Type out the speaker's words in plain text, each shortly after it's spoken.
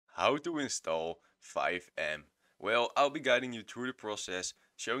How to install FiveM. Well, I'll be guiding you through the process,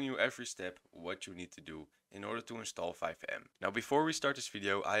 showing you every step what you need to do in order to install FiveM. Now before we start this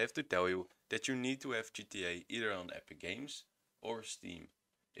video, I have to tell you that you need to have GTA either on Epic Games or Steam.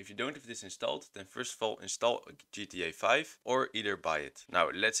 If you don't have this installed, then first of all install GTA 5 or either buy it.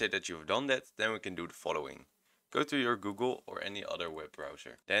 Now let's say that you've done that, then we can do the following. Go to your Google or any other web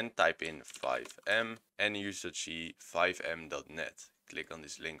browser. Then type in FiveM and you should see fivem.net. Click on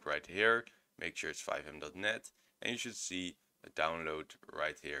this link right here, make sure it's fivem.net, and you should see a download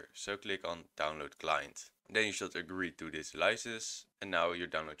right here. So click on download client. Then you should agree to this license and now your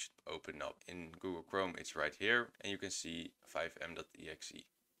download should open up. In Google Chrome it's right here and you can see fivem.exe.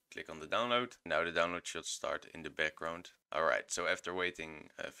 Click on the download. Now the download should start in the background. Alright, so after waiting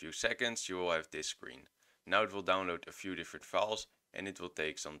a few seconds you will have this screen. Now it will download a few different files and it will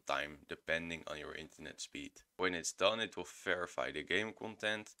take some time depending on your internet speed. When it's done it will verify the game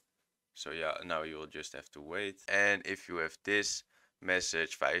content. So yeah, now you will just have to wait. And if you have this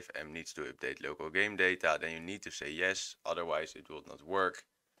message, FiveM needs to update local game data, then you need to say yes, otherwise it will not work.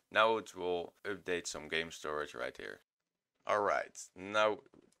 Now it will update some game storage right here. Alright, now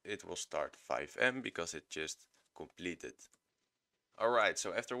it will start FiveM because it just completed. Alright,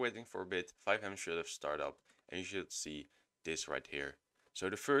 so after waiting for a bit, FiveM should have started up and you should see this right here. So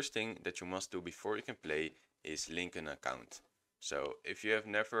the first thing that you must do before you can play is link an account. So if you have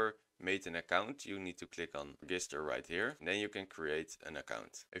never made an account, you need to click on register right here. Then you can create an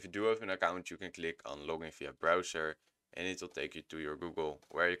account. If you do have an account, you can click on login via browser and it will take you to your Google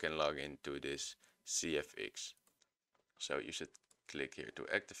where you can log into this CFX. So you should click here to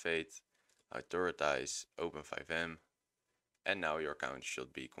activate, authorize, open FiveM. And now your account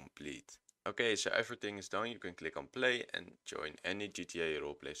should be complete. Okay, so everything is done. You can click on play and join any GTA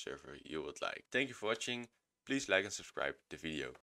roleplay server you would like. Thank you for watching. Please like and subscribe the video.